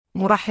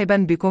مرحبا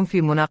بكم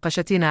في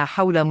مناقشتنا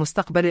حول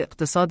مستقبل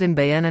اقتصاد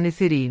بيانات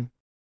إيثريوم.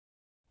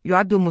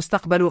 يعد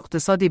مستقبل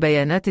اقتصاد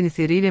بيانات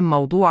إيثريوم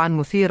موضوعا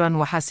مثيرا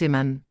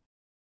وحاسما.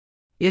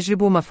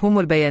 يجلب مفهوم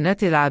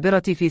البيانات العابرة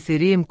في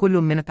إيثريوم كل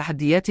من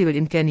التحديات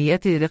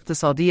والإمكانيات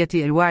الاقتصادية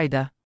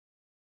الواعدة.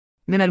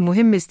 من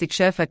المهم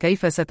استكشاف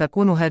كيف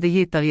ستكون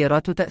هذه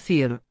التغييرات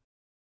تأثير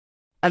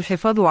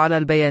الحفاظ على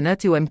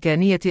البيانات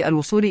وإمكانية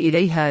الوصول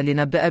إليها.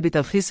 لنبدأ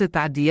بتلخيص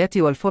التحديات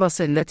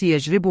والفرص التي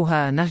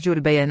يجلبها نهج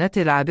البيانات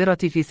العابرة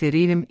في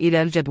إيثريوم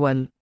إلى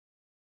الجدول.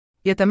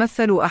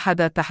 يتمثل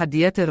أحد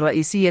التحديات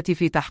الرئيسية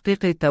في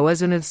تحقيق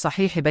التوازن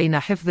الصحيح بين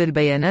حفظ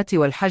البيانات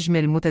والحجم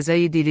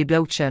المتزايد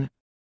للبلوكتشين.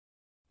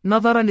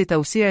 نظرا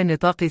لتوسيع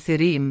نطاق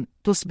إيثريوم،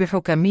 تصبح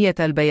كمية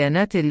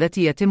البيانات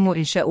التي يتم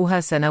إنشاؤها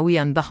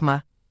سنويا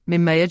ضخمة،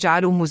 مما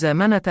يجعل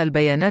مزامنة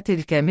البيانات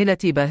الكاملة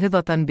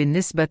باهظة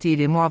بالنسبة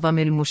لمعظم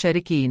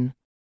المشاركين.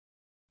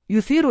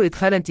 يثير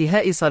إدخال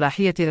انتهاء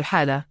صلاحية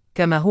الحالة،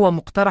 كما هو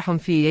مقترح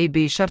في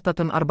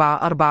بشرطة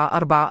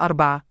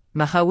 4444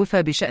 مخاوف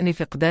بشأن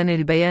فقدان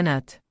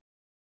البيانات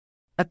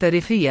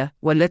التاريخية،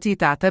 والتي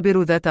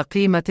تعتبر ذات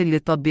قيمة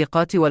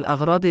للتطبيقات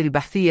والأغراض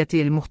البحثية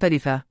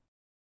المختلفة.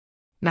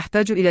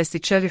 نحتاج إلى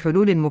استكشاف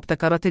حلول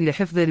مبتكرة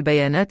لحفظ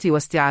البيانات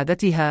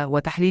واستعادتها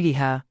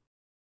وتحليلها.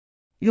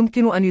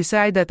 يمكن أن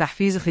يساعد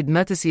تحفيز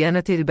خدمات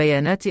صيانة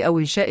البيانات أو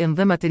إنشاء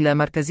أنظمة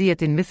لامركزية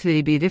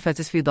مثل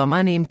بيرفاتس في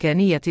ضمان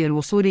إمكانية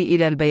الوصول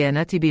إلى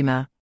البيانات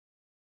بما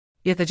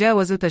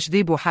يتجاوز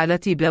تجريب حالة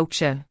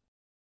بلوكتشين.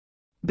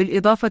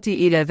 بالإضافة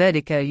إلى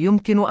ذلك،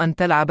 يمكن أن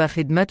تلعب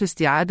خدمات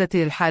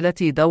استعادة الحالة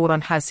دورا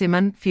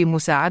حاسما في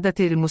مساعدة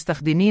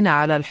المستخدمين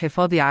على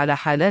الحفاظ على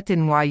حالات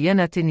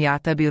معينة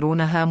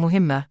يعتبرونها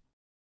مهمة.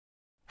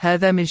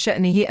 هذا من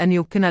شأنه أن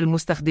يمكن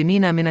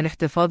المستخدمين من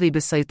الاحتفاظ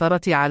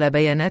بالسيطرة على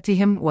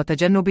بياناتهم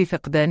وتجنب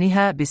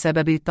فقدانها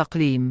بسبب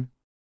التقليم.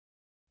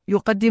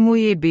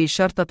 يقدم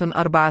بشرطة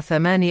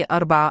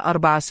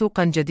 4844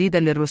 سوقا جديدا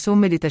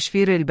للرسوم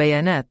لتشفير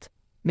البيانات،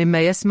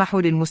 مما يسمح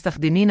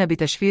للمستخدمين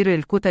بتشفير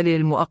الكتل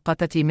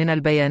المؤقتة من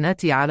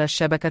البيانات على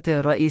الشبكة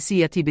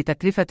الرئيسية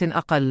بتكلفة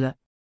أقل.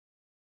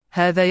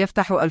 هذا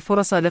يفتح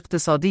الفرص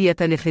الاقتصادية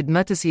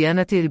لخدمات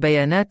صيانة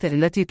البيانات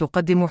التي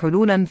تقدم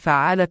حلولاً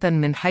فعالة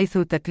من حيث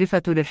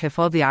التكلفة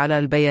للحفاظ على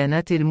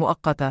البيانات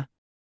المؤقتة.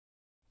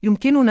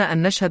 يمكننا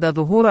أن نشهد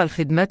ظهور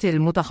الخدمات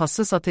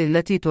المتخصصة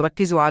التي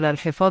تركز على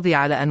الحفاظ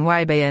على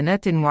أنواع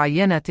بيانات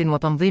معينة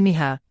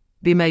وتنظيمها،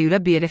 بما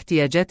يلبي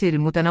الاحتياجات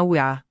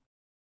المتنوعة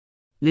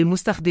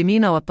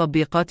للمستخدمين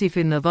والتطبيقات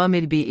في النظام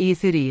البيئي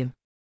إيثريوم.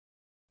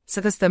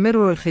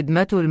 ستستمر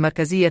الخدمات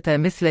المركزية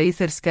مثل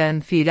إيثرسكان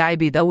في لعب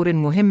دور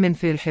مهم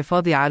في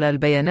الحفاظ على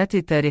البيانات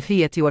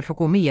التاريخية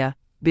والحكومية،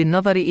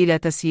 بالنظر إلى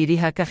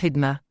تسييرها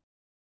كخدمة.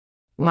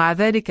 ومع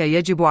ذلك،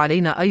 يجب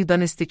علينا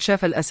أيضا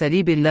استكشاف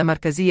الأساليب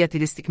اللامركزية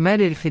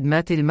لاستكمال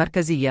الخدمات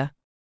المركزية.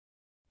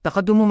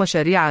 تقدم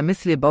مشاريع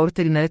مثل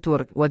بورتل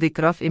نتورك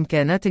وذكراف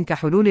إمكانات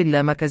كحلول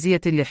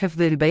لامركزية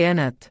لحفظ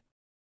البيانات.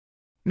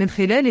 من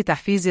خلال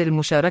تحفيز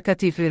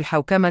المشاركة في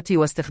الحوكمة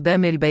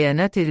واستخدام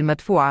البيانات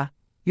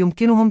المدفوعة،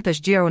 يمكنهم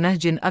تشجيع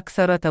نهج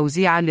أكثر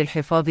توزيعاً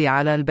للحفاظ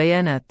على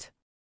البيانات.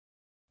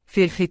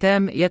 في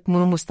الختام،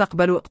 يكمن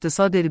مستقبل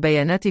اقتصاد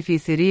البيانات في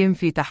إيثريوم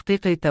في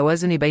تحقيق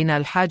التوازن بين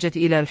الحاجة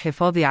إلى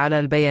الحفاظ على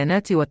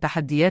البيانات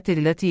والتحديات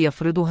التي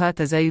يفرضها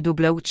تزايد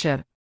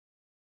بلوكتشين.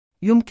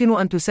 يمكن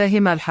أن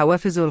تساهم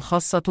الحوافز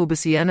الخاصة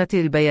بصيانة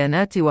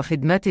البيانات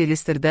وخدمات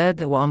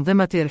الاسترداد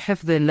وأنظمة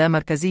الحفظ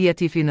اللامركزية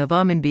في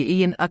نظام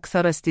بيئي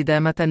أكثر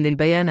استدامة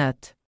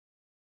للبيانات.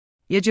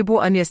 يجب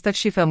أن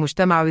يستكشف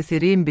مجتمع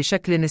إيثريوم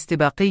بشكل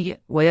استباقي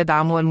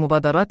ويدعم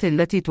المبادرات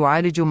التي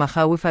تعالج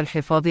مخاوف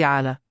الحفاظ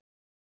على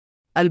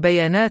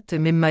البيانات،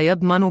 مما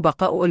يضمن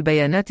بقاء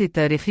البيانات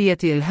التاريخية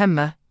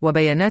الهامة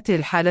وبيانات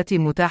الحالة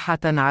متاحة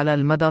على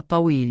المدى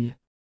الطويل.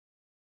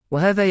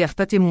 وهذا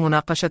يختتم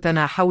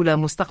مناقشتنا حول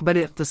مستقبل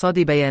اقتصاد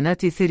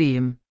بيانات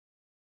إيثريوم.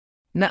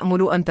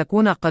 نأمل أن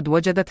تكون قد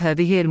وجدت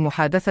هذه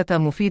المحادثة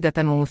مفيدة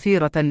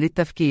ومثيرة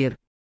للتفكير.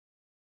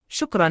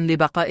 شكرا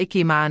لبقائك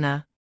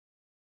معنا.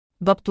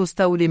 ضبط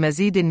استو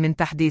لمزيد من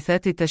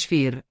تحديثات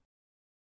التشفير.